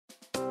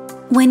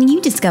When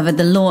you discovered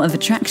the law of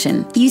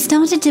attraction, you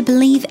started to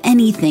believe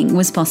anything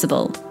was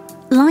possible.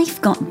 Life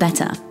got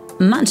better,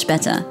 much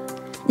better.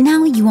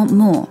 Now you want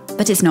more,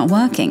 but it's not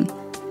working.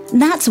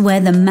 That's where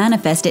the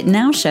Manifest It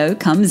Now show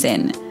comes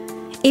in.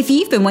 If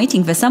you've been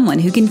waiting for someone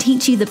who can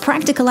teach you the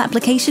practical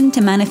application to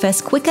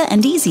manifest quicker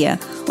and easier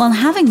while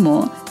having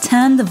more,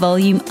 turn the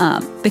volume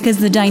up, because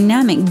the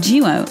dynamic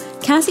duo,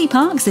 Cassie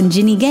Parks and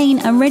Ginny Gain,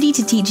 are ready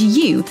to teach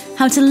you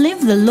how to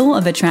live the law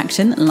of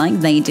attraction like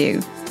they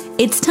do.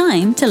 It's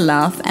time to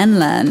laugh and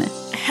learn.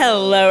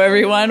 Hello,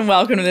 everyone.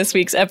 Welcome to this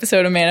week's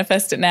episode of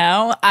Manifest It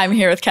Now. I'm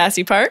here with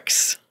Cassie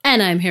Parks.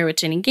 And I'm here with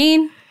Ginny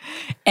Gain.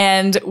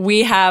 And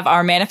we have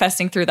our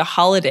Manifesting Through the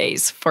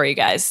Holidays for you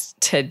guys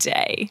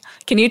today.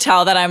 Can you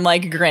tell that I'm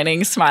like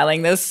grinning,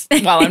 smiling this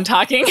while I'm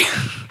talking?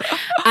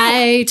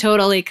 I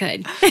totally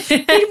could.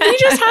 We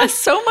just have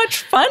so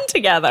much fun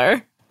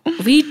together.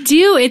 We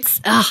do.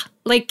 It's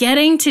like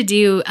getting to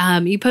do,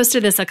 you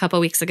posted this a couple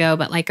weeks ago,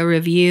 but like a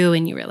review,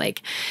 and you were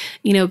like,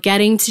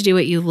 getting to do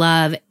what you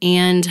love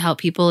and help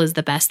people is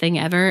the best thing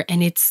ever.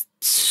 And it's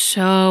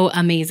so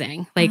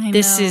amazing. Like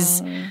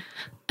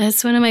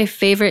that's one of my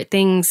favorite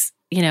things,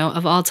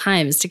 of all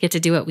time, is to get to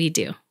do what we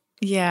do.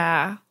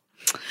 Yeah.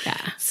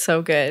 Yeah.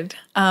 So good.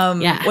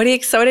 What are you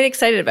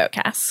excited about,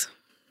 Cass?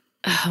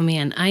 Oh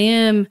man, I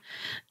am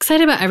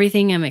excited about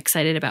everything. I'm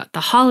excited about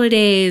the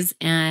holidays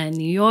and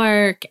New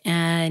York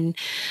and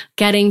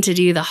getting to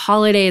do the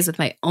holidays with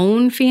my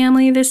own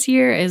family this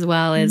year, as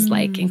well as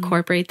like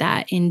incorporate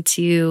that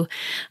into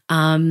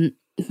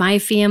my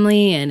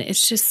family. And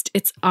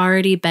it's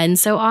already been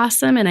so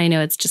awesome. And I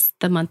know it's just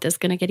the month is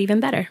going to get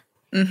even better.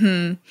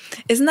 Mm-hmm.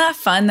 Isn't that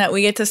fun that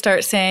we get to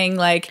start saying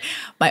like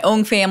my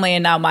own family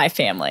and now my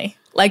family?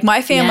 Like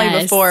my family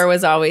before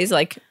was always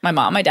like my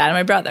mom, my dad, and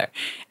my brother.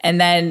 And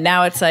then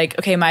now it's like,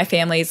 okay, my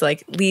family's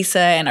like Lisa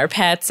and our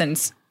pets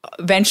and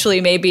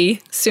eventually maybe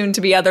soon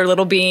to be other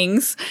little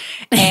beings.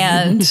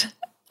 And,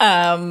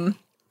 but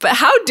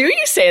how do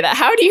you say that?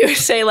 How do you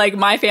say like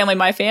my family,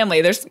 my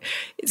family? Does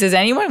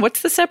anyone,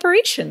 what's the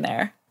separation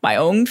there? My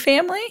own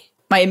family?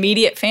 My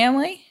immediate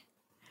family?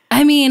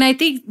 I mean, I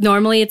think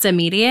normally it's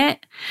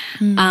immediate.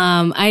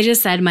 I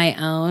just said my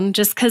own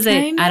just because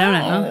I don't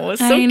know. It's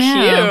so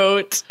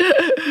cute.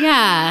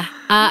 Yeah.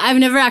 I've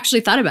never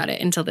actually thought about it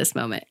until this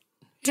moment,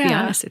 to be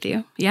honest with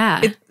you.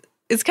 Yeah.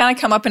 It's kind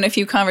of come up in a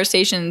few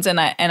conversations, and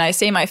I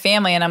say my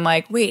family, and I'm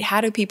like, wait,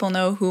 how do people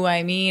know who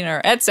I mean? Or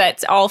it's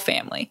all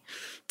family.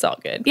 It's all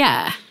good.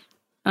 Yeah.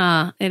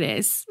 It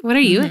is. What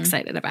are you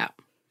excited about?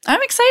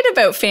 I'm excited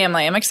about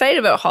family. I'm excited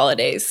about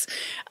holidays,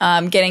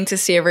 getting to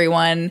see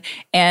everyone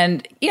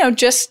and,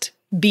 just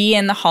be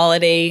in the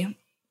holiday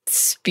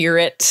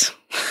spirit,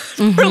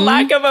 for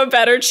lack of a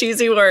better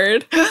cheesy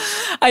word.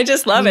 I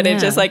just love it. It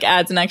just like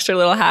adds an extra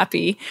little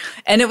happy.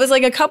 And it was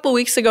like a couple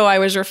weeks ago, I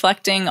was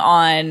reflecting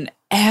on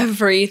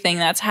everything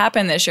that's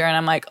happened this year. And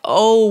I'm like,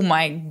 oh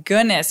my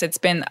goodness, it's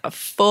been a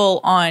full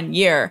on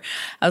year.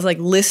 I was like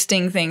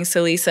listing things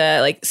to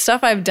Lisa, like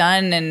stuff I've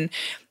done, and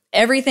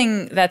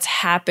everything that's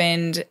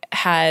happened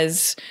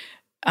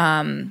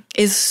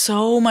is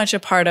so much a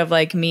part of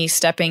like me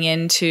stepping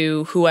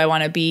into who I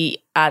want to be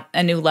at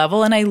a new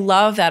level. And I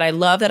love that. I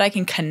love that I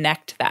can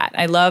connect that.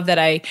 I love that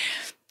I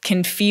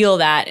can feel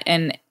that.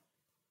 And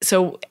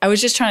so I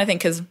was just trying to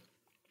think, because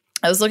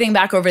I was looking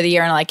back over the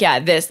year and like,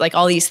 this, like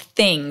all these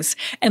things.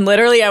 And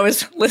literally I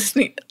was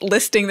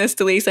listing this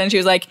to Lisa, and she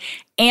was like,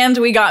 and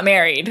we got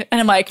married.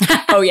 And I'm like,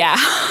 oh yeah.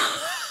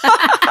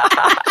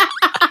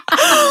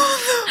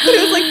 But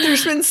it was like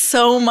there's been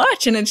so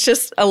much, and it's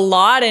just a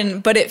lot,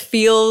 but it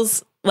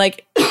feels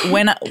like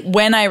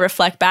when I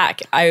reflect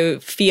back, I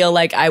feel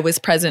like I was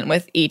present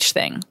with each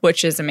thing,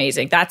 which is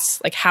amazing.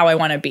 That's like how I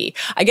want to be.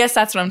 I guess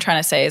that's what I'm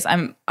trying to say is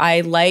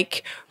I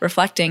like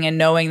reflecting and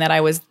knowing that I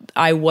was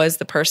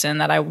the person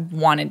that I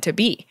wanted to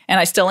be,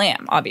 and I still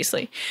am,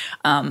 obviously.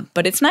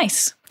 But it's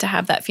nice to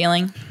have that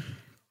feeling.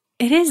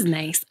 It is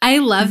nice. I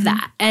love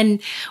that.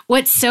 And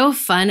what's so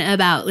fun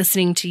about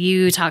listening to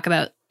you talk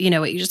about,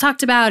 what you just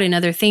talked about and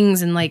other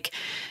things, and like,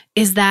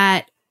 is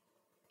that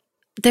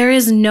there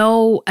is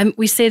no,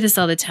 we say this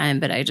all the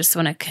time, but I just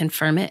want to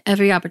confirm it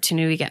every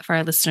opportunity we get for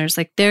our listeners.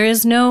 Like, there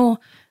is no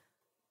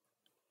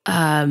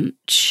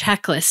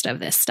checklist of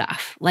this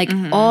stuff. Like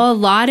a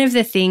lot of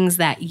the things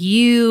that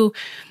you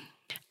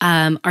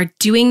are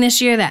doing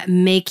this year that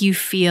make you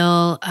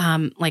feel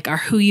like are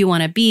who you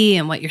want to be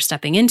and what you're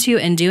stepping into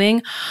and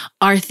doing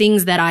are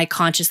things that I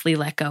consciously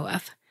let go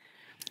of.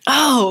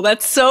 Oh,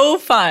 that's so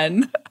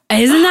fun.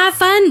 Isn't that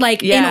fun?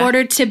 Like in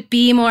order to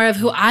be more of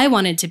who I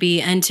wanted to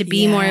be and to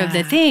be more of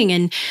the thing.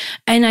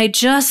 And I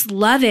just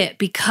love it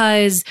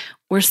because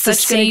we're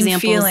such good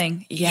examples.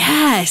 Feeling.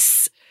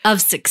 Yes. Of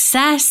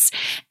success,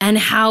 and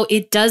how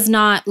it does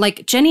not,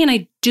 like Jenny and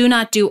I do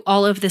not do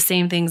all of the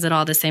same things at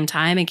all the same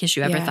time, in case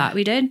you ever thought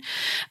we did.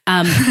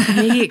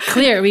 Make it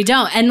clear, we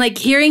don't. And like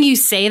hearing you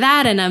say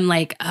that, and I'm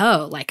like,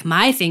 oh, like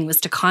my thing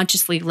was to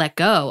consciously let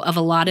go of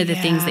a lot of the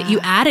things that you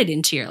added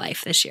into your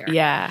life this year.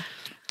 Yeah,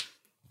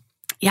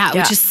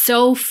 which is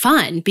so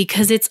fun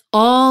because it's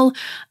all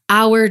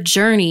our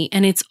journey,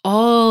 and it's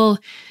all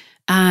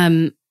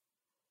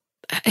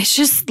it's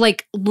just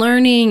like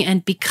learning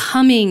and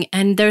becoming,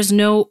 and there's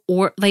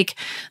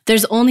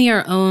there's only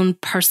our own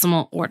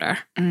personal order,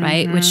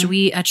 right? Which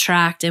we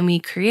attract and we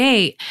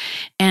create.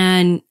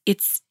 And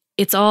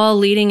it's all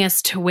leading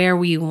us to where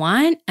we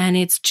want. And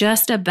it's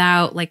just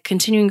about, like,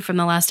 continuing from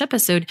the last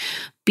episode,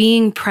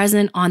 being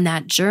present on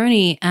that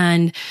journey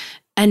and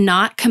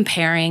not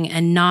comparing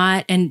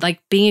and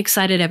like being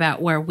excited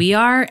about where we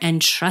are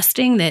and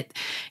trusting that,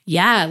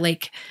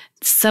 like,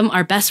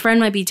 our best friend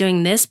might be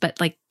doing this,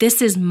 but like,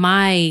 this is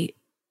my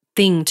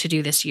thing to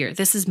do this year.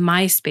 This is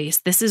my space.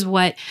 This is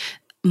what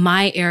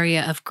my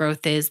area of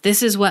growth is.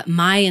 This is what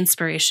my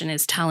inspiration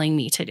is telling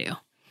me to do.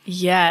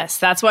 Yes.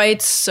 That's why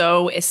it's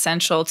so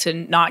essential to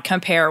not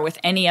compare with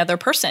any other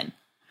person.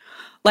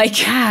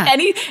 Like,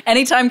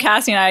 anytime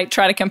Cassie and I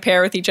try to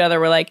compare with each other,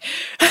 we're like,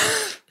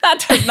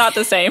 that's not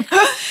the same.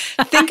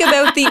 Think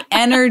about the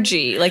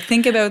energy. Like,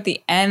 think about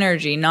the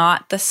energy,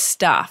 not the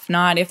stuff,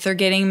 not if they're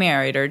getting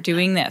married or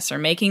doing this or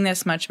making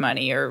this much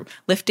money or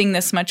lifting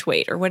this much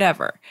weight or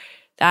whatever.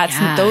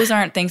 Those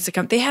aren't things to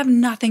come. They have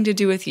nothing to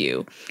do with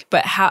you.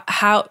 But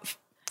how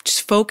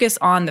just focus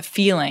on the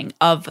feeling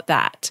of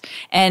that.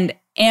 And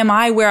am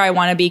I where I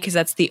want to be? Because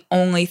that's the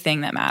only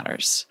thing that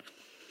matters.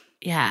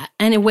 Yeah.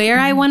 And where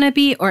I want to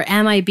be, or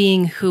am I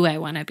being who I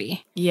want to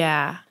be?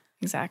 Yeah,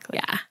 exactly.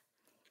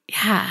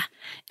 Yeah.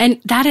 And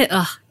that is,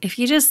 if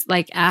you just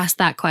like ask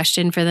that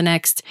question for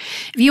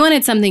if you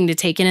wanted something to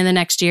take in the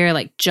next year,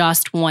 like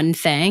just one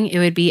thing, it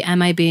would be,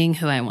 am I being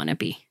who I want to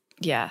be?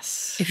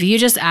 Yes. If you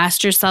just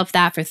asked yourself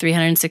that for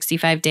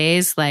 365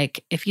 days,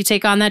 like, if you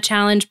take on that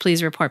challenge,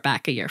 please report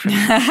back a year from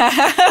now.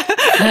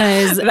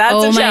 That's a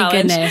challenge. My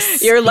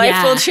goodness. Your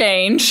life will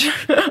change.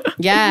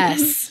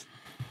 Yes.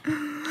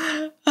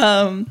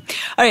 All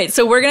right,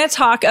 so we're going to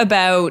talk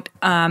about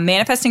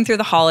manifesting through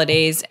the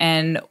holidays,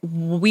 and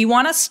we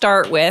want to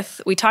start with,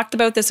 we talked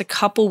about this a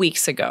couple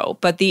weeks ago,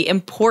 but the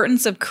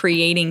importance of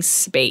creating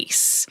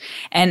space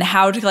and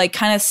how to like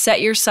kind of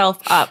set yourself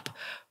up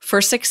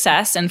for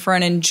success and for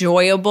an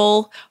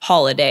enjoyable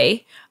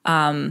holiday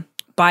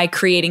by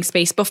creating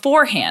space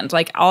beforehand.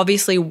 Like,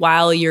 obviously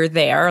while you're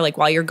there, like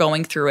while you're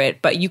going through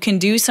it, but you can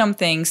do some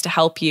things to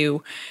help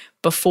you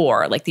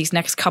before, like these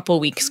next couple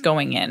weeks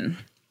going in.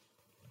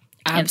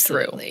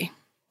 Absolutely.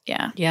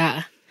 Yeah.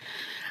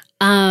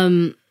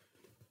 And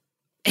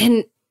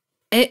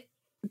it,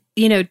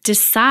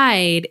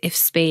 decide if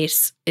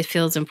space, it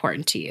feels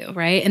important to you,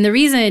 right? And the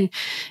reason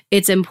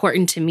it's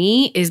important to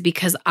me is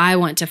because I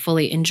want to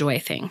fully enjoy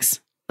things.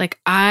 Like,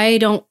 I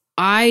don't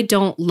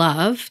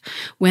love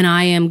when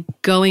I am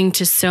going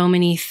to so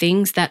many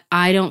things that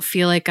I don't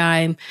feel like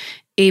I'm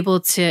able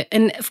to,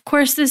 and of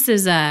course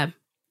it's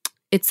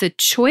a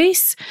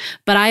choice,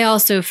 but I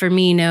also, for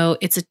me, know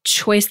it's a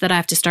choice that I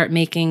have to start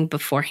making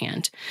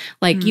beforehand.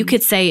 Like, you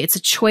could say it's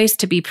a choice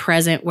to be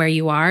present where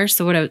you are.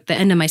 So the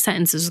end of my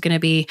sentence is going to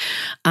be,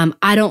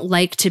 I don't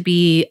like to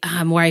be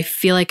where I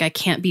feel like I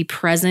can't be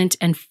present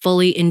and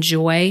fully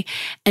enjoy.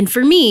 And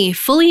for me,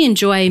 fully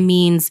enjoy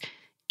means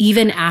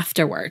even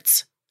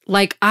afterwards.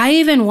 Like, I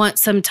even want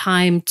some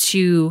time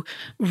to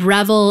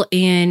revel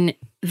in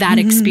that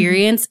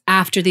experience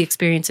after the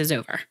experience is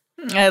over.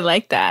 I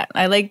like that.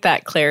 I like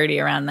that clarity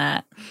around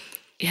that.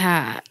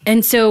 Yeah.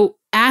 And so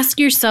ask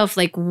yourself,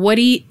 like, what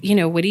do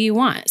you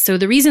want? So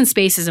the reason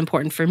space is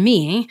important for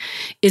me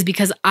is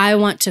because I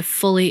want to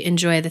fully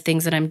enjoy the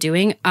things that I'm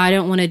doing. I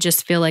don't want to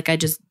just feel like I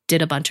just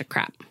did a bunch of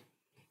crap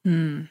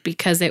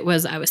because I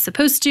was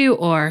supposed to,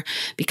 or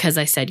because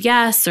I said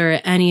yes, or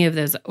any of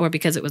those, or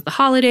because it was the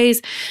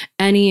holidays,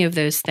 any of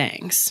those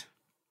things.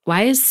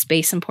 Why is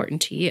space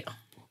important to you?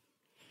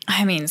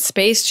 I mean,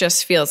 space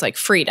just feels like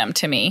freedom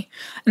to me.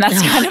 And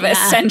that's kind of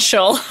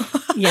essential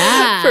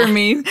for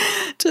me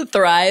to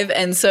thrive.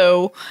 And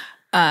so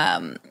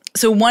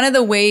one of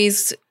the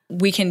ways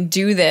we can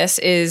do this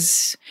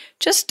is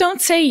just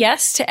don't say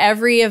yes to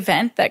every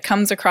event that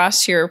comes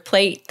across your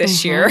plate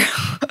this year.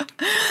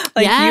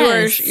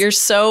 Like, you're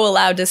so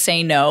allowed to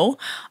say no.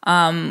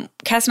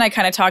 Cass and I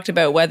kind of talked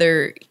about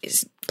whether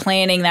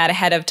planning that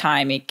ahead of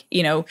time,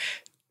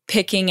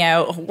 picking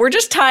out, we're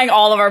just tying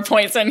all of our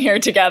points in here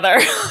together.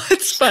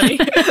 It's funny.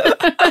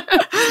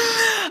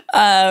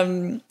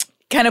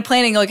 Kind of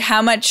planning, like,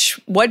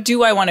 what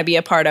do I want to be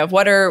a part of?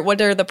 What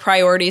are the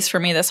priorities for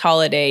me this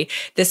holiday,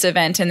 this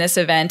event and this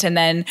event? And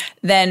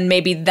then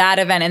maybe that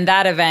event and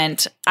that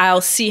event,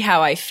 I'll see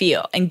how I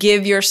feel, and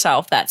give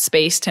yourself that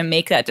space to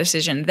make that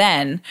decision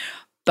then,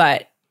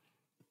 but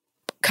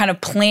kind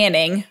of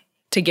planning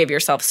to give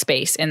yourself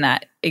space in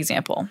that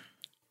example.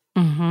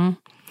 Mm-hmm.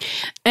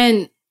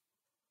 And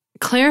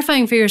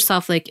clarifying for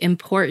yourself, like,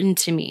 important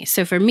to me.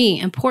 So for me,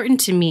 important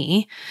to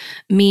me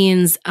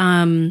means,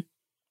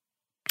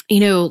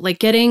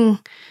 like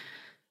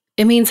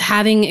it means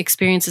having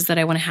experiences that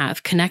I want to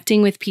have,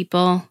 connecting with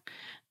people,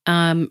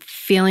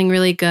 feeling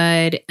really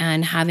good,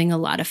 and having a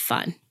lot of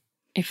fun,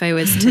 if I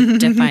was to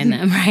define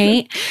them,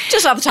 right?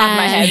 Just off the top of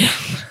my head.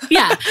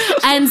 Yeah.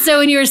 And so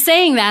when you were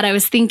saying that, I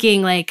was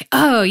thinking, like,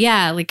 oh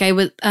yeah, like I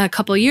was a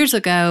couple of years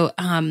ago,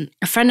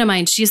 a friend of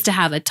mine, she used to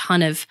have a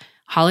ton of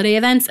holiday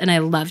events, and I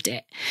loved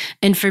it.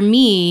 And for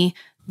me,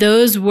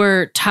 those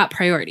were top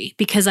priority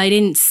because I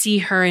didn't see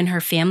her and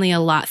her family a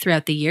lot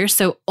throughout the year.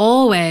 So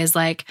always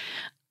like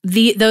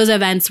those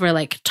events were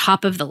like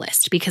top of the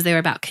list because they were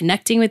about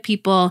connecting with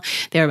people.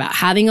 They were about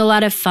having a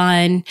lot of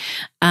fun.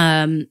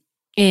 And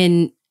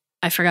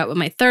I forgot what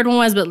my third one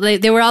was, but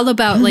they were all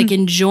about like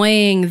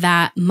enjoying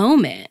that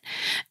moment.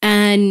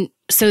 And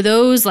so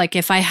those, like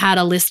if I had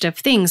a list of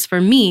things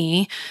for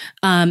me,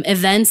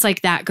 events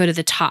like that go to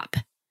the top,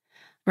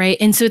 right?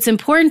 And so it's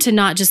important to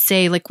not just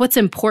say like, what's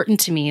important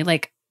to me?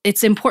 Like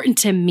it's important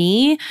to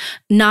me,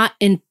 not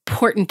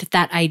important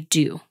that I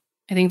do.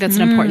 I think that's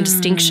an important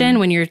distinction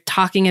when you're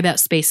talking about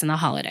space in the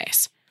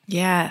holidays.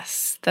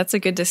 Yes, that's a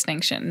good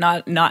distinction.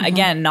 Not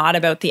again, not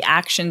about the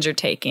actions you're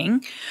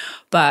taking,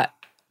 but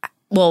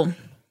well,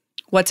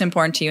 what's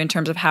important to you in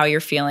terms of how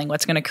you're feeling,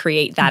 what's going to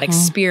create that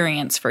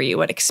experience for you,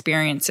 what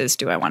experiences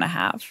do I want to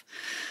have?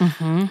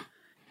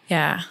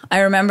 Yeah, I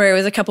remember it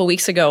was a couple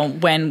weeks ago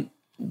when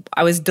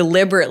I was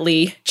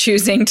deliberately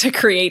choosing to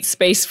create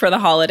space for the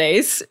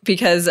holidays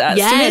because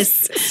as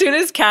soon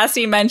as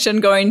Cassie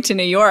mentioned going to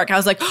New York, I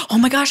was like, oh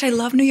my gosh, I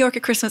love New York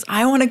at Christmas.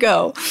 I want to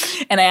go.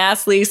 And I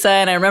asked Lisa,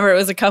 and I remember it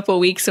was a couple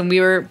of weeks and we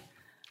were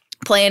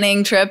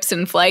planning trips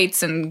and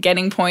flights and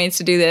getting points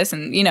to do this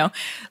and, you know,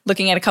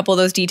 looking at a couple of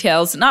those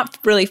details, not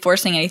really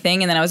forcing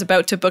anything. And then I was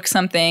about to book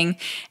something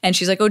and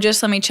she's like, oh,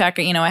 just let me check.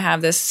 You know, I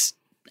have this,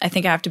 I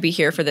think I have to be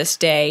here for this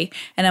day.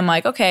 And I'm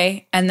like,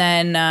 okay. And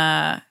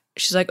then,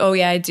 she's like, oh,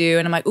 yeah, I do.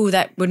 And I'm like, ooh,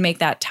 that would make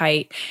that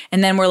tight.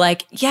 And then we're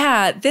like,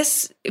 yeah,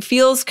 this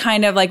feels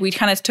kind of like we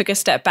kind of took a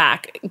step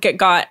back,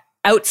 got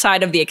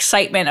outside of the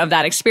excitement of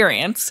that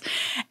experience.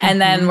 And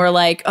then we're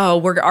like, oh,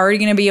 we're already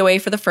going to be away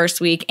for the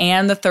first week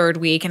and the third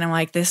week. And I'm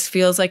like, this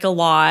feels like a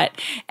lot.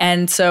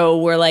 And so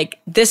we're like,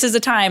 this is the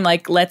time,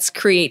 like, let's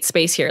create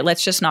space here.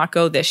 Let's just not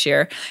go this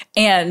year.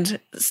 And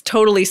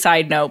totally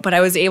side note, but I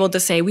was able to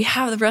say, we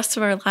have the rest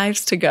of our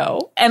lives to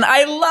go. And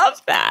I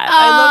love that.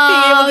 I love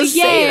being able to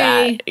say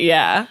that.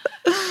 Yeah.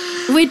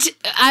 Which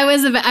I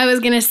was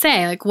going to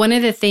say, like, one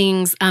of the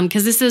things,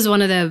 because this is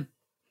one of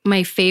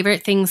my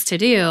favorite things to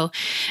do.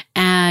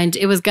 And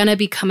it was going to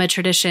become a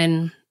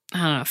tradition, I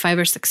don't know, 5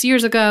 or 6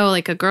 years ago,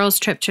 like a girls'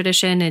 trip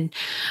tradition.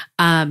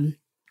 And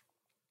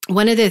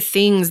one of the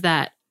things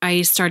that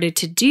I started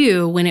to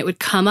do when it would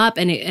come up,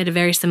 and at a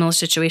very similar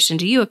situation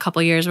to you a couple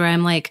years where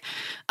I'm like,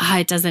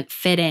 it doesn't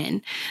fit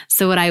in.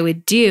 So what I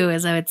would do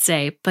is I would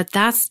say, but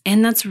that's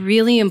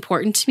really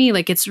important to me.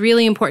 Like it's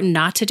really important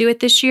not to do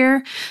it this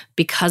year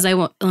because I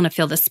want to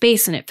fill the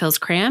space and it feels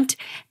cramped.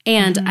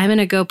 And I'm going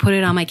to go put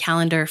it on my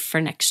calendar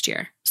for next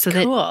year so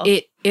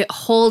that it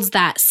holds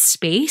that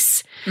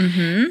space.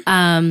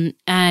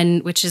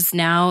 And which is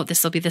now,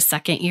 this will be the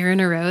second year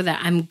in a row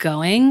that I'm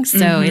going.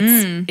 So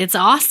it's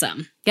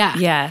awesome. Yeah.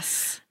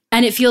 Yes.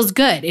 And it feels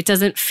good. It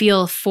doesn't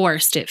feel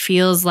forced. It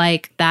feels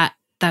like that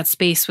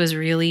space was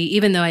really,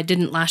 even though I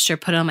didn't last year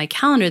put it on my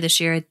calendar this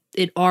year,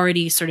 it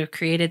already sort of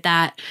created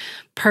that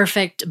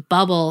perfect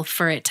bubble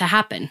for it to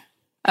happen.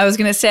 I was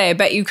going to say, I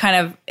bet you kind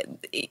of,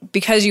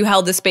 because you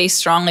held the space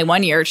strongly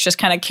one year, it's just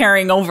kind of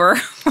carrying over.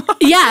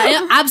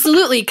 Yeah,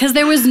 absolutely. Because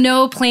there was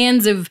no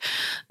plans of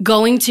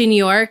going to New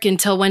York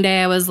until one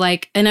day I was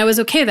like, and I was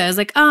okay with that. I was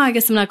like, oh, I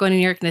guess I'm not going to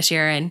New York this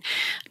year. And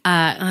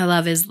my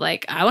love is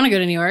like, I want to go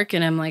to New York.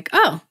 And I'm like,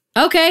 oh,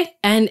 okay.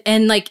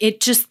 And like, it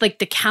just like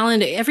the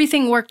calendar,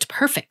 everything worked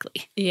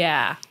perfectly.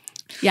 Yeah.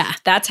 Yeah.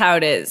 That's how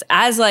it is.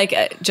 As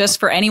like, just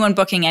for anyone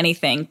booking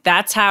anything,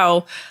 that's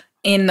how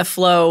in the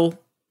flow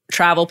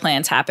travel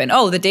plans happen.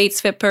 Oh, the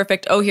dates fit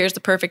perfect. Oh, here's the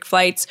perfect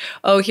flights.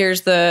 Oh,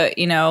 here's the,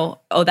 you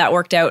know, oh, that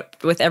worked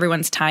out with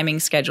everyone's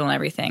timing schedule and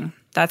everything.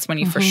 That's when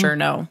you for sure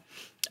know,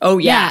 oh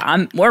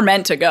yeah, we're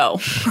meant to go.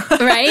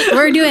 Right?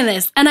 We're doing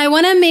this. And I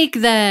want to make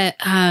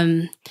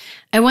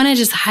I want to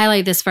just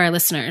highlight this for our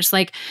listeners.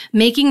 Like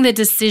making the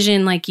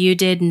decision like you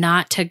did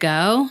not to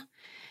go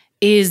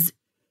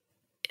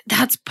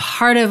that's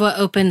part of what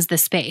opens the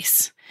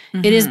space.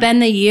 It has been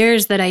the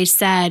years that I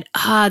said,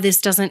 this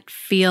doesn't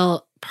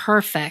feel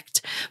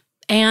perfect.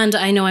 And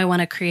I know I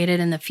want to create it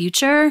in the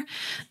future.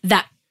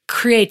 That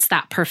creates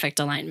that perfect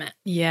alignment.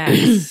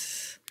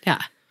 Yes.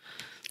 Yeah.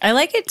 I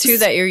like it too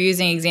that you're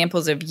using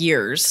examples of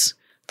years.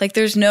 Like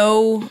there's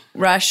no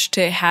rush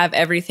to have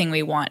everything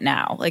we want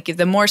now. Like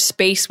the more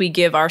space we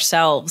give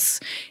ourselves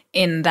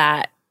in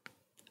that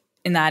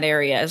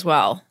area as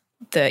well,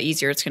 the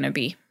easier it's going to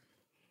be.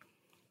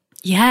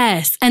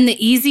 Yes. And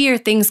the easier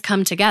things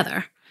come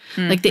together.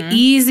 Like the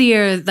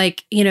easier,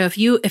 like, you know, if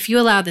you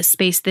allow the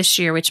space this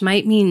year, which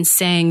might mean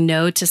saying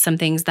no to some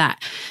things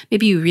that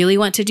maybe you really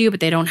want to do, but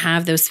they don't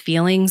have those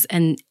feelings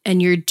and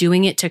you're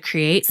doing it to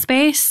create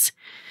space,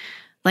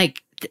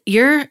 like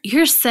you're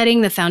setting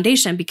the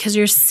foundation because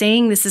you're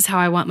saying this is how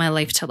I want my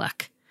life to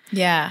look.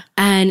 Yeah.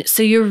 And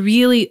so you're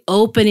really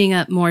opening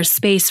up more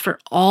space for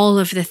all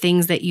of the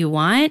things that you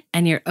want,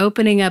 and you're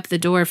opening up the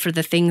door for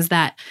the things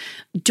that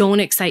don't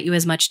excite you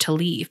as much to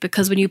leave.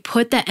 Because when you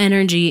put the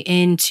energy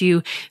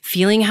into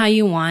feeling how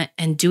you want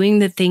and doing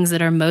the things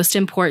that are most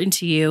important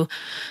to you,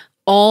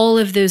 all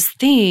of those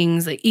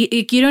things, like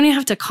you don't even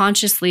have to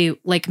consciously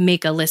like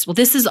make a list. Well,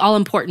 this is all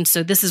important,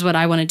 so this is what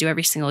I want to do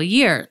every single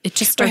year. It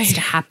just starts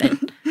to happen,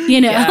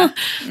 Yeah.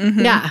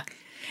 Mm-hmm.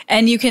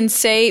 And you can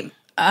say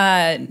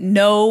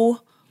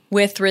no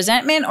with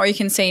resentment, or you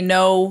can say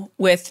no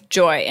with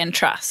joy and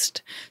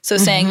trust. So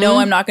saying, no,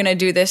 I'm not going to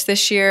do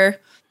this year.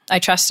 I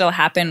trust it'll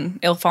happen.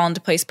 It'll fall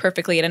into place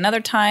perfectly at another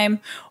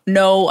time.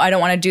 No, I don't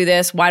want to do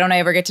this. Why don't I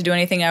ever get to do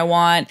anything I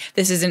want?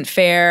 This isn't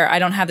fair. I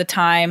don't have the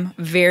time.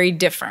 Very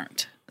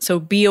different. So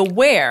be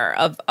aware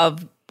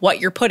of what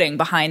you're putting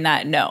behind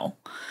that no.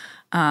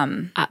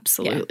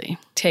 Absolutely. Yeah,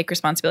 take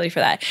responsibility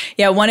for that.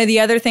 Yeah, one of the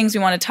other things we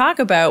want to talk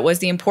about was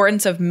the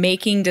importance of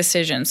making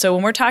decisions. So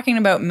when we're talking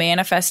about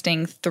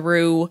manifesting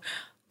through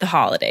the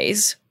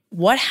holidays,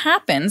 what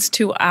happens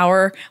to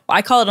I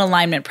call it an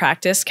alignment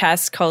practice.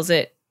 Cass calls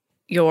it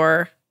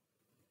your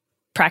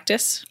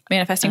practice,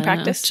 manifesting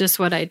practice. Just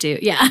what I do.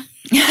 Yeah.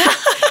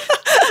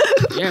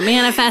 You're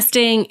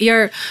manifesting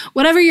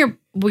whatever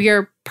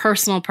your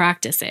personal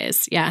practice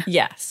is. Yeah.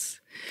 Yes.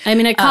 I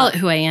mean, I call it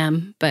who I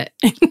am, but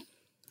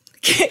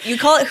you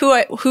call it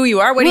who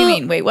you are? What do you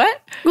mean? Wait,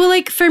 what? Well,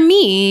 like for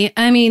me,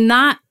 I mean,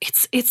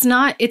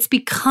 it's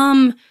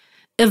become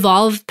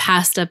evolved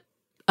past a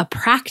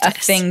practice. A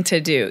thing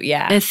to do.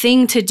 Yeah. A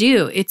thing to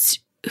do. It's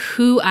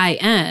who I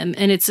am.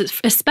 And it's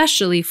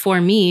especially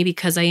for me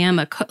because I am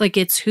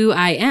it's who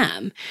I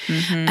am.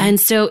 Mm-hmm. And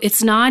so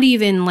it's not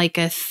even like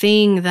a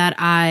thing that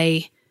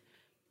I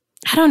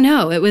don't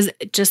know. It was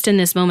just in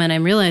this moment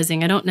I'm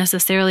realizing I don't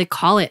necessarily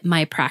call it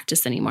my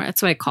practice anymore.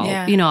 That's what I call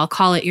it. I'll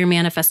call it your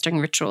manifesting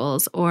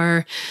rituals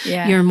or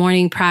your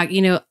morning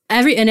practice.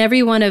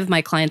 Every one of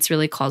my clients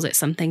really calls it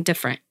something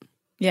different.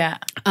 Yeah.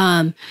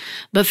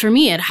 But for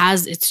me,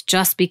 it's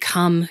just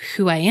become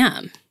who I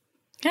am.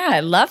 Yeah, I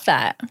love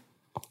that.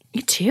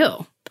 Me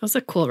too. That was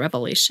a cool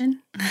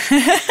revelation.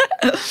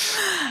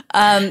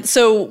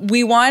 So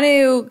we want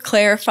to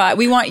clarify,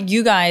 we want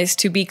you guys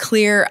to be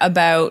clear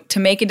to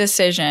make a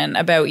decision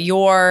about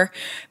your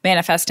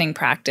manifesting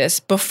practice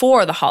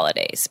before the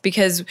holidays,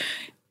 because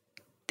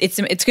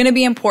it's going to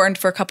be important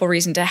for a couple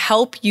reasons to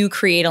help you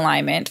create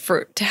alignment,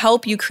 to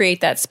help you create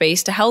that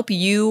space, to help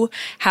you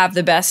have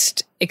the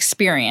best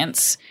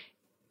experience.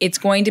 It's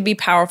going to be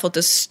powerful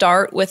to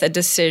start with a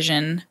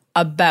decision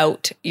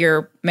about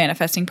your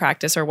manifesting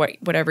practice or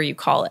whatever you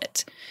call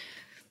it.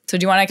 So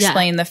do you want to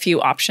explain the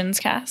few options,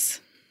 Cass?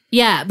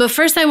 Yeah, but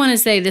first I want to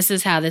say this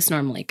is how this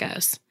normally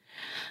goes.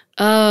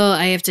 Oh,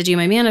 I have to do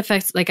my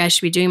I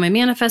should be doing my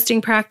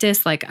manifesting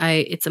practice.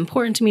 It's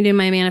important to me to do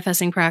my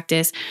manifesting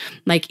practice.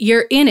 Like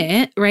you're in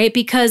it, right?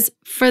 Because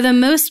for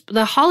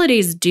the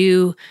holidays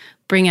do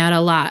bring out a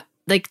lot.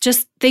 Like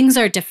just things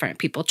are different.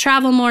 People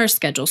travel more,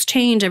 schedules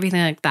change,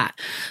 everything like that.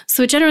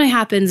 So what generally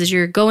happens is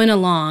you're going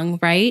along,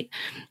 right?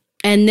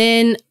 And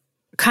then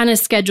kind of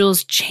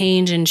schedules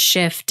change and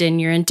shift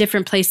and you're in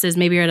different places.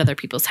 Maybe you're at other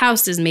people's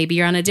houses. Maybe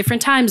you're on a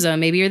different time zone.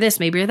 Maybe you're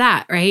this, maybe you're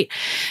that, right?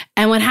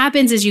 And what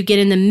happens is you get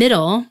in the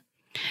middle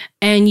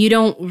and you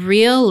don't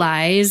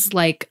realize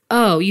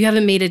you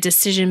haven't made a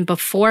decision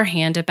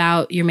beforehand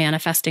about your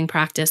manifesting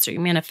practice or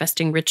your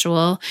manifesting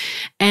ritual.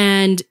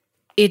 And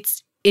it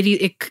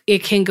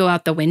can go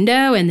out the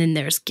window and then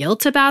there's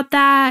guilt about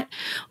that,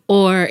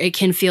 or it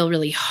can feel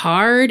really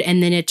hard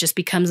and then it just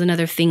becomes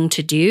another thing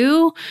to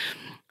do.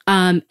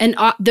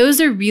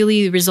 Those are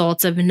really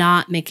results of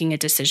not making a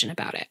decision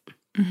about it.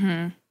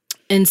 Mm-hmm.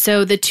 And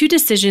so the two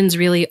decisions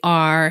really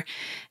are,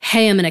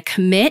 hey, I'm going to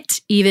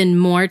commit even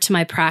more to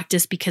my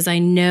practice because I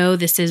know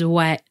this is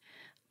what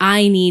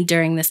I need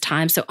during this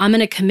time. So I'm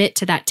going to commit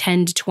to that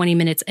 10 to 20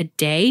 minutes a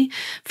day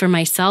for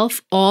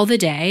myself all the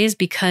days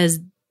because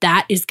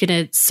that is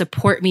going to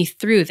support me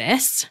through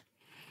this.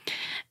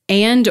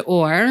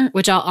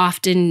 Which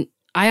I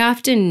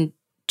often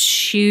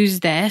choose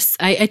this.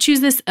 I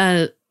choose this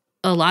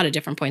a lot of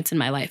different points in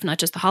my life, not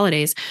just the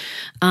holidays.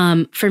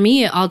 For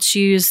me, I'll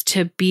choose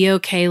to be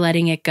okay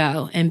letting it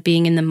go and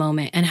being in the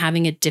moment and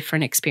having a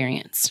different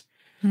experience.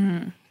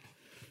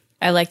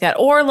 I like that.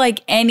 Or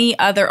like any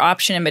other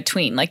option in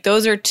between. Like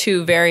those are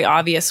two very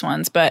obvious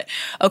ones. But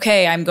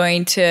okay, I'm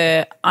going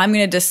to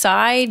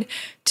decide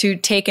to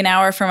take an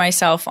hour for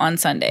myself on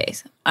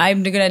Sundays.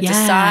 I'm going to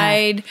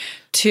decide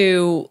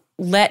to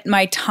let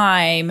my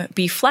time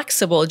be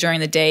flexible during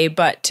the day,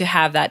 but to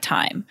have that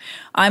time.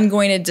 I'm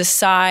going to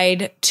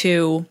decide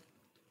to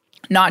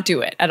not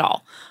do it at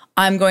all.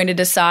 I'm going to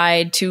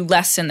decide to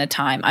lessen the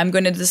time. I'm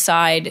going to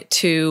decide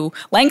to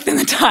lengthen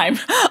the time.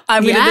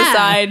 I'm going to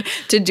decide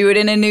to do it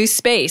in a new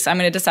space. I'm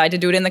going to decide to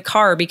do it in the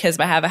car because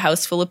I have a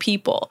house full of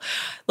people.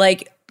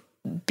 Like,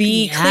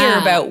 be clear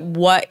about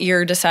what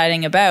you're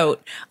deciding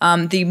about.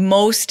 The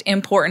most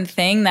important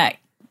thing that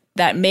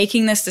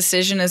making this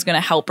decision is going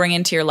to help bring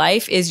into your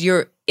life is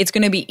it's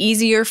going to be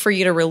easier for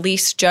you to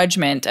release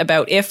judgment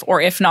about if or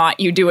if not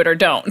you do it or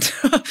don't.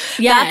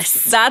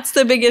 Yes. That's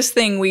the biggest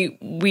thing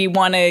we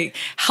want to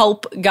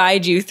help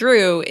guide you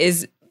through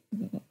is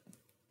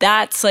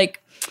that's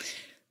like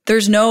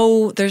there's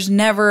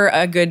never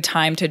a good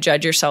time to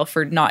judge yourself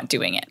for not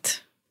doing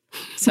it.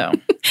 So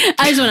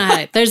I just want to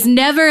highlight, there's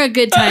never a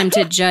good time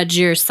to judge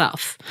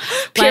yourself.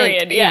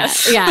 Period. Like,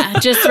 yes. Yeah.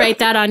 Just write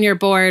that on your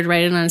board,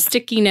 write it on a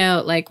sticky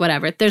note, like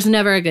whatever. There's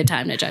never a good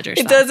time to judge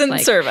yourself. It doesn't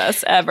serve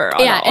us ever.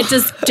 Yeah. It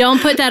just,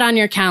 don't put that on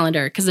your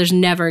calendar because there's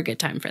never a good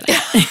time for that.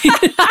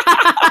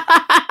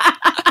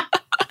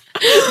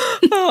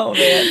 Oh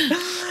man.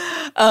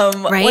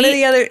 Right?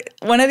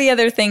 One of the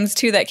other things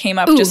too that came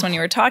up just when you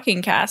were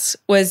talking, Cass,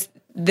 was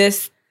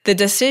the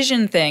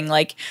decision thing.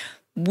 Like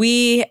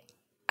we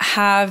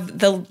have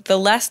the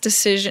less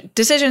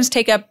decisions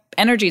take up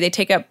energy. They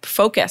take up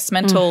focus,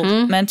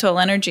 mental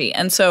energy.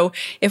 And so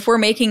if we're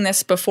making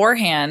this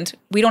beforehand,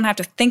 we don't have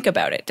to think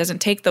about it. It doesn't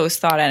take those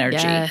thought energy.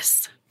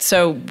 Yes.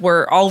 So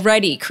we're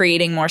already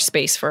creating more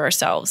space for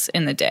ourselves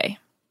in the day.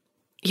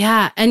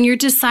 Yeah. And you're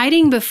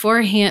deciding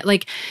beforehand,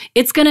 like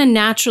it's going to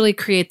naturally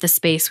create the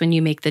space when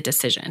you make the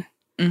decision.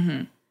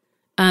 Mm-hmm.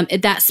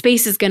 That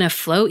space is going to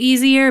flow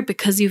easier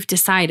because you've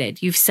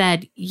decided. You've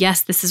said,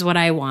 yes, this is what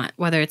I want,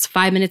 whether it's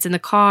 5 minutes in the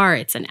car,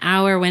 it's an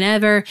hour,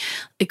 whenever.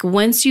 Like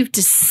once you've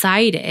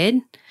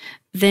decided,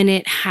 then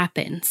it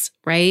happens,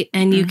 right?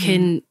 And you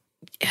can,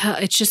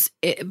 it's just,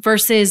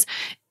 versus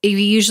you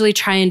usually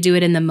try and do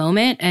it in the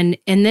moment. And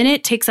then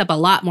it takes up a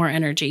lot more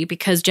energy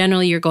because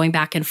generally you're going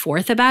back and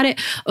forth about it.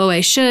 Oh,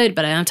 I should,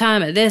 but I don't have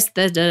time at this,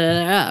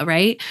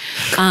 right?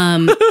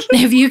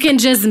 If you can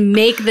just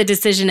make the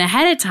decision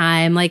ahead of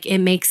time, like it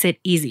makes it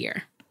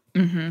easier.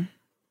 Mm-hmm.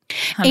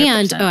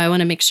 And, I want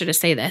to make sure to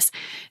say this.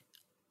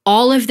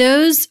 All of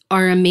those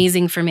are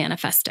amazing for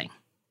manifesting.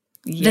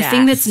 Yes. The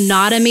thing that's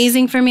not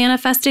amazing for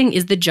manifesting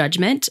is the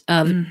judgment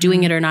of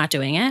doing it or not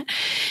doing it.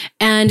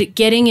 And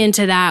getting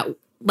into that,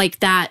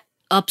 like that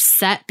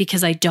upset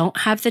because I don't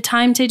have the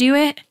time to do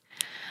it,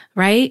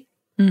 right?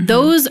 Mm-hmm.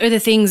 Those are the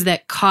things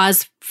that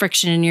cause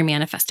friction in your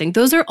manifesting.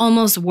 Those are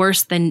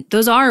worse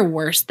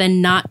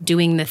than not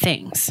doing the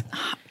things.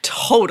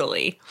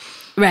 Totally.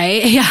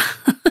 Right? Yeah.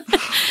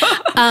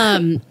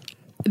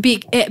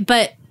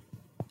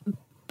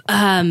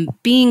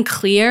 Being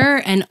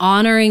clear and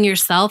honoring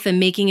yourself and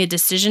making a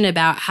decision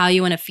about how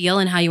you want to feel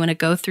and how you want to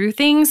go through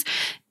things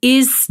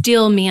is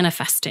still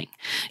manifesting.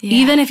 Yeah.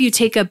 Even if you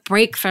take a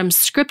break from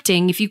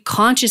scripting, if you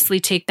consciously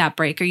take that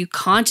break or you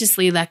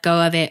consciously let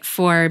go of it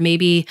for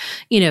maybe,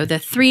 the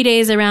 3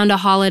 days around a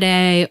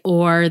holiday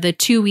or the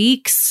 2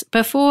 weeks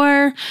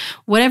before,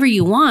 whatever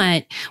you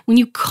want, when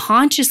you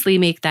consciously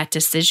make that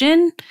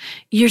decision,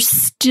 you're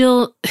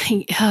still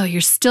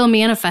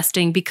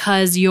manifesting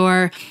because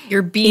you're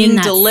being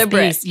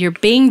deliberate. Space. You're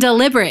being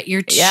deliberate.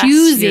 You're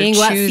choosing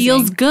what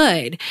feels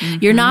good.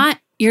 Mm-hmm.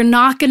 You're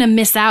not going to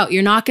miss out.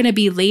 You're not going to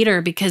be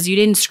later because you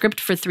didn't script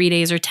for 3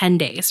 days or 10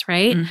 days,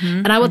 right? Mm-hmm,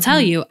 and I will tell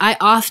you, I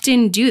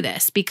often do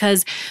this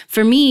because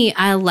for me,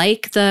 I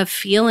like the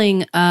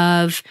feeling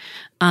of,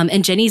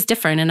 and Jenny's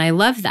different and I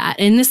love that.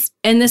 And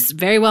this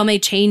very well may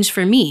change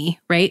for me,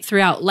 right?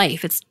 Throughout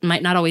life. It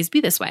might not always be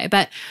this way,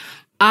 but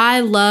I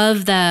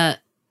love the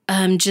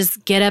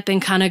just get up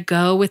and kind of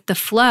go with the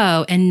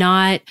flow and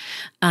not,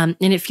 and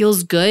it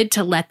feels good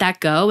to let that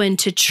go and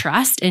to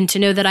trust and to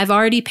know that I've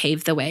already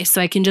paved the way. So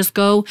I can just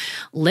go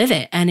live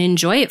it and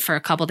enjoy it for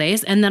a couple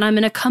days and then I'm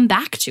going to come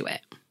back to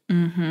it.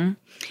 Mm-hmm.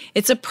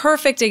 It's a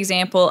perfect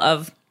example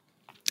of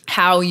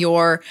how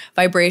your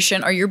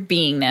vibration or your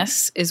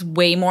beingness is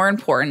way more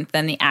important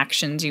than the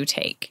actions you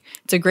take.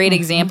 It's a great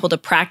example to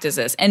practice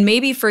this. And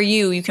maybe for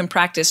you can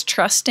practice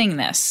trusting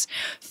this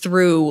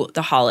through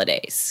the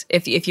holidays.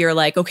 If you're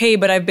like, okay,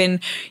 but I've been,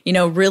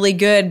 really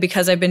good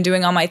because I've been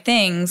doing all my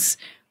things,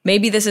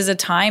 maybe this is a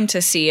time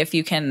to see if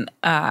you can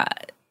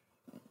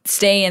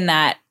stay in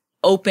that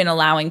open,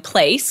 allowing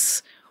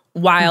place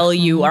while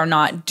you are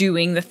not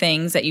doing the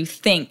things that you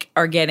think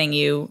are getting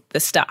you the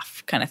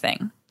stuff kind of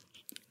thing.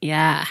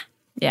 Yeah.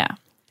 Yeah.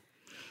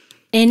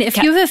 And if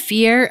you have a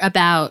fear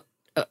about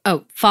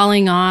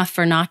falling off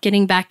or not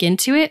getting back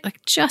into it,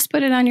 like just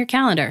put it on your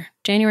calendar,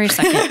 January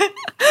 2nd.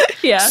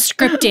 Yeah.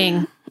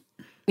 Scripting,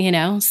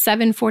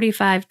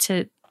 7:45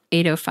 to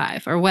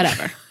 8:05 or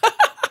whatever.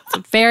 It's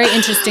a very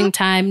interesting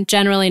time.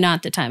 Generally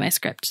not the time I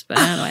script, but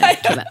I don't know why I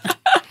do that.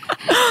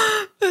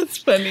 That's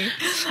funny.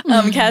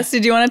 Cass,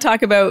 did you want to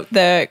talk about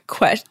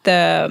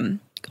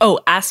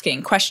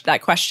asking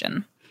that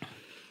question?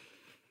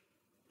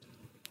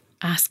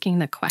 Asking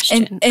the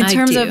question. In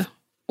terms of,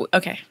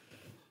 okay.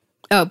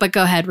 Oh, but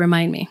go ahead.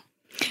 Remind me.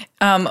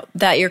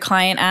 That your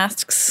client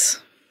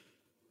asks.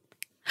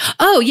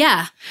 Oh,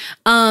 yeah.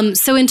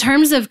 So in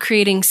terms of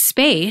creating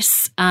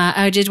space,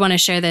 I did want to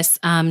share this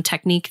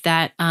technique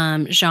that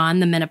Jean,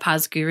 the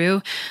menopause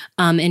guru,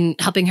 in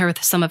helping her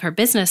with some of her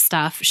business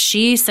stuff,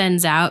 she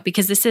sends out,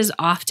 because this is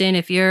often,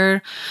 if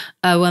you're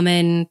a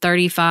woman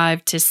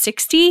 35 to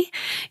 60,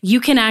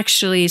 you can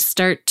actually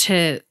start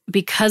to,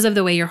 because of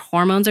the way your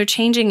hormones are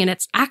changing, and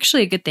it's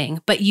actually a good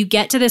thing, but you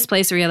get to this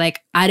place where you're like,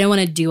 I don't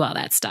want to do all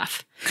that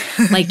stuff.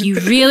 Like you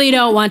really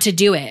don't want to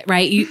do it,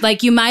 right?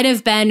 You might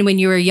have been when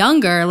you were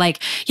younger,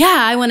 like, yeah,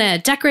 I want to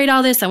decorate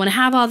all this. I want to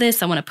have all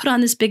this. I want to put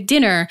on this big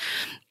dinner.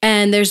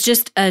 And there's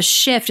just a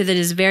shift that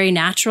is very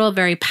natural,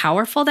 very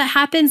powerful that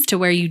happens to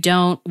where you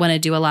don't want to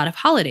do a lot of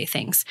holiday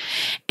things.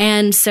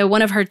 And so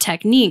one of her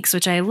techniques,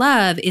 which I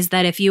love, is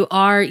that if you're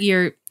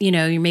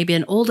maybe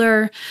an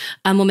older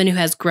woman who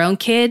has grown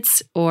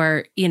kids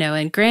or,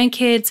 and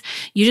grandkids,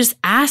 you just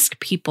ask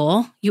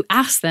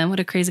them, what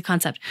a crazy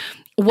concept.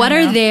 What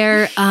are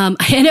their, and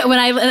when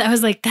I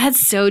was like, that's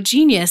so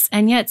genius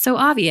and yet so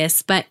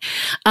obvious, but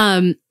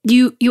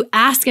you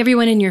ask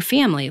everyone in your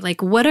family,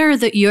 like, what are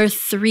your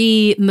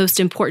 3 most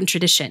important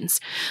traditions?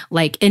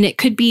 Like, and it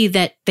could be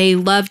that they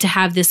love to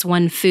have this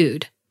one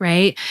food,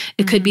 right?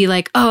 It could be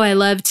like, oh, I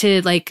love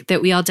to like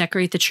that we all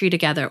decorate the tree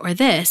together or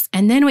this.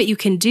 And then what you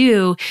can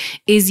do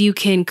is you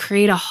can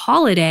create a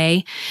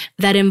holiday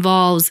that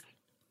involves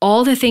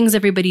all the things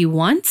everybody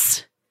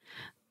wants.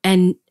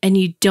 And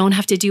you don't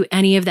have to do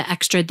any of the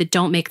extra that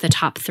don't make the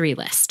top 3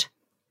 list.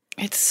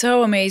 It's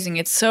so amazing.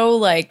 It's so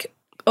like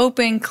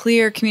open,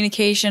 clear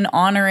communication,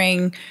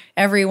 honoring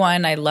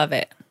everyone. I love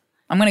it.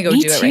 I'm going to go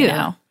do it right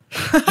now.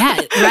 Yeah,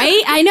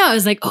 right? I know. I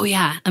was like, oh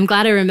yeah, I'm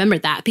glad I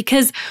remembered that,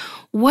 because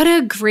what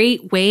a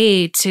great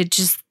way to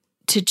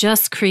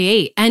just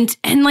create. And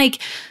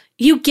like,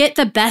 you get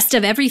the best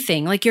of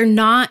everything. Like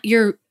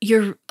it's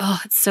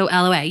so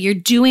LOA. You're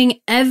doing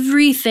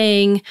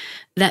everything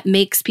that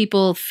makes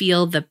people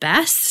feel the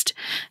best,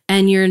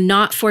 and you're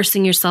not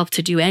forcing yourself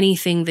to do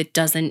anything that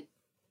doesn't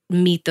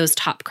meet those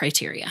top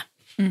criteria.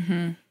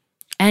 Mm-hmm.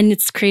 And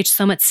it creates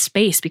so much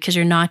space because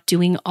you're not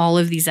doing all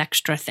of these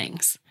extra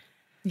things.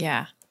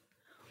 Yeah.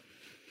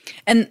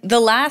 And the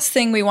last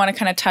thing we want to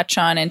kind of touch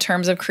on in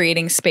terms of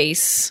creating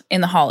space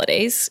in the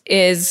holidays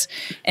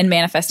and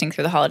manifesting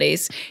through the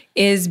holidays,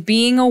 is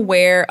being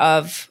aware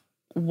of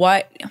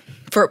what,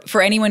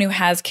 for anyone who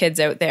has kids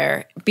out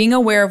there, being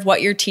aware of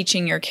what you're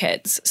teaching your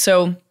kids.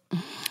 So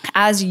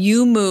as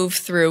you move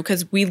through,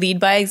 because we lead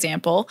by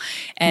example,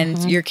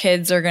 and your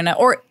kids are going to,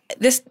 or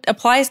this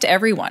applies to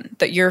everyone,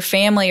 that your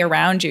family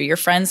around you, your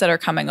friends that are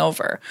coming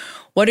over,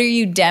 what are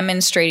you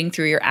demonstrating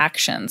through your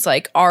actions?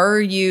 Like, are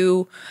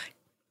you,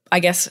 I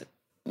guess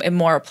it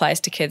more applies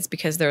to kids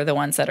because they're the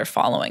ones that are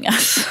following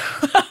us.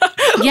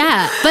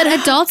 Yeah, but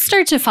adults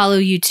start to follow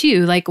you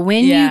too. Like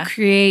when you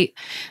create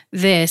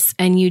this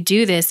and you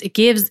do this, it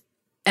gives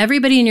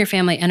everybody in your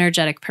family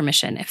energetic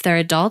permission. If they're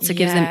adults, it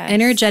gives them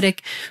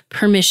energetic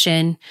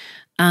permission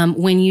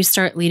when you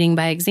start leading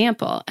by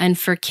example. And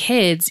for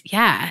kids,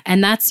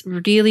 and that's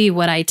really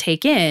what I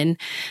take in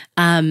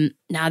now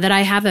that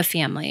I have a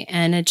family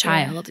and a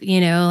child,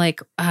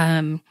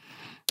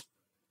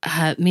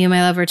 me and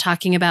my love were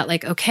talking about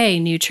like, okay,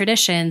 new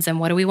traditions and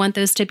what do we want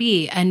those to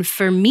be? And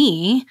for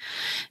me,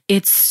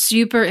 it's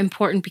super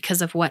important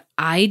because of what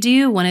I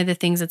do. One of the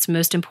things that's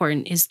most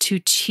important is to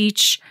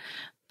teach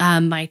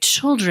my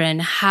children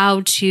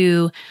how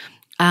to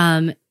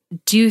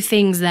do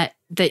things that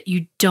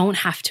you don't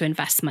have to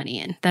invest money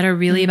in, that are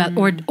really about,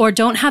 or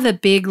don't have a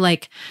big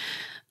like,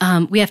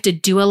 we have to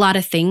do a lot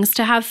of things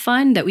to have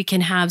fun, that we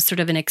can have sort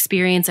of an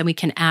experience and we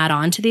can add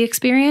on to the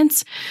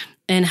experience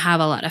and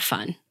have a lot of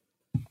fun.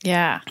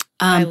 Yeah.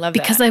 I love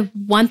because that. I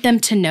want them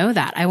to know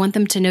that. I want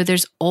them to know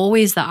there's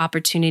always the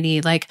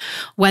opportunity, like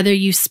whether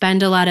you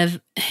spend a lot of,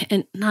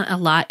 and not a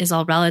lot is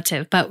all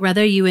relative, but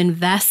whether you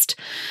invest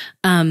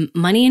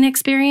money in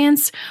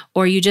experience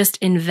or you just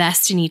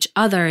invest in each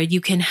other, you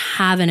can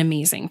have an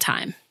amazing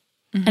time.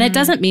 Mm-hmm. And it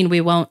doesn't mean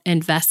we won't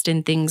invest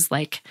in things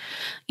like,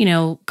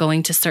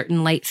 going to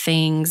certain light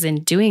things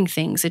and doing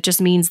things. It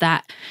just means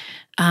that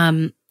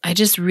I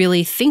just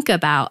really think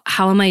about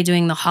how am I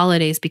doing the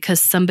holidays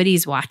because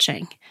somebody's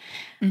watching.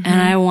 Mm-hmm.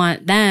 And I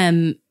want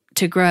them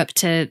to grow up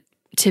to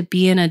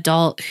be an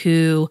adult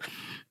who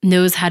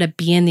knows how to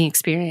be in the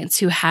experience,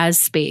 who has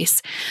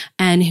space,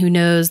 and who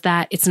knows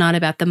that it's not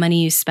about the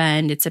money you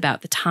spend, it's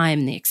about the time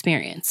and the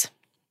experience.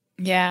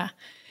 Yeah.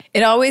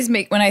 It always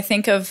when I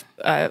think of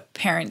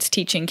parents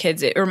teaching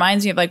kids, it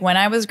reminds me of like when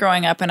I was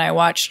growing up and I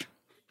watched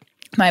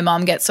my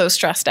mom get so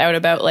stressed out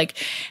about like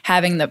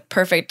having the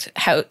perfect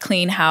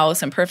clean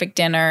house and perfect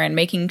dinner and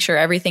making sure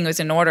everything was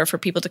in order for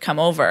people to come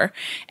over.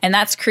 And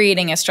that's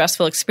creating a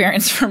stressful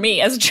experience for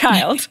me as a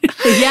child.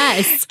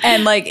 Yes.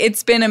 And like,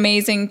 it's been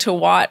amazing to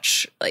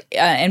watch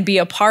and be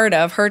a part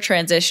of her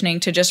transitioning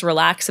to just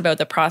relax about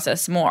the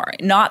process more.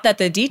 Not that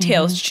the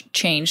details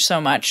changed so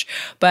much,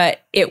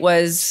 but it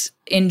was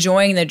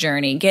enjoying the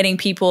journey, getting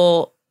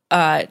people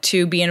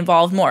to be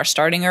involved more,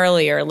 starting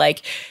earlier,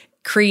 like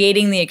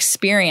creating the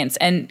experience.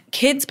 And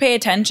kids pay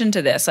attention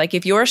to this. Like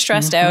if you're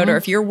stressed out or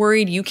if you're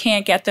worried you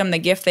can't get them the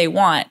gift they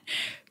want,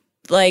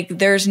 like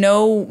there's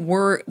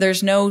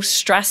no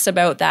stress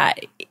about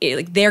that.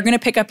 They're going to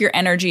pick up your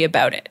energy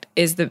about it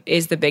is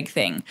the big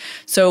thing.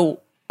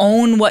 So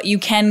own what you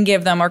can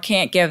give them or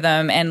can't give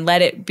them and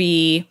let it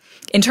be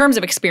in terms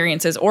of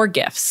experiences or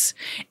gifts.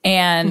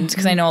 And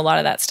because I know a lot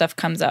of that stuff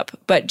comes up,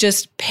 but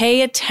just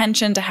pay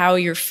attention to how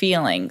you're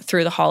feeling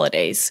through the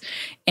holidays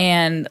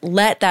and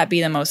let that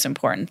be the most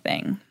important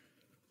thing.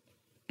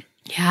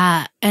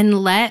 Yeah.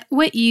 And let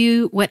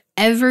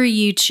whatever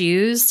you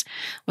choose,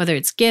 whether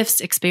it's gifts,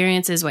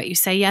 experiences, what you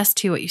say yes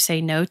to, what you say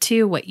no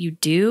to, what you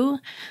do,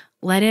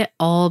 let it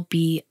all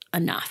be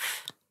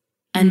enough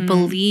and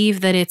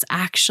believe that it's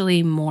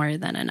actually more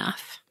than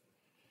enough.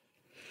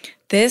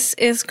 This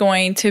is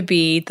going to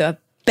be the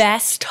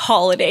best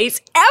holidays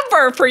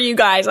ever for you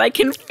guys. I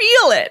can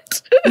feel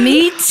it.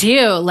 Me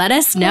too. Let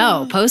us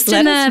know. Post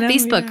in the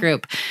Facebook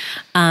group,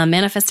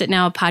 Manifest It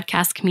Now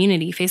podcast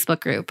community Facebook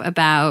group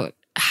about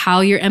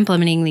how you're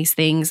implementing these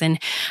things and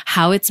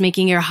how it's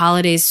making your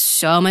holidays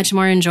so much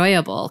more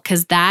enjoyable.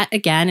 Because that,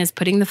 again, is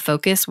putting the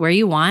focus where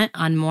you want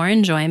on more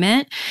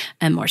enjoyment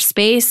and more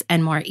space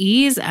and more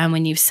ease. And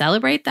when you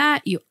celebrate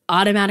that, you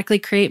automatically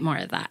create more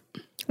of that.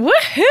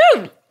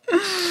 Woohoo!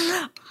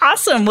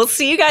 Awesome. We'll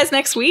see you guys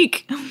next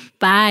week.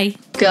 Bye.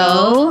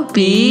 Go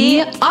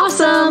be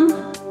awesome.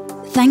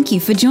 Thank you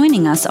for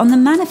joining us on the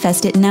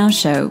Manifest It Now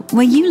show,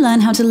 where you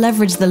learn how to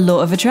leverage the law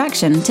of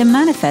attraction to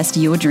manifest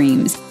your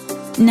dreams.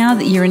 Now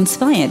that you're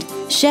inspired,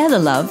 share the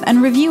love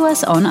and review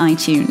us on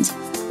iTunes.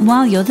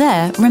 While you're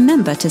there,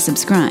 remember to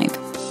subscribe.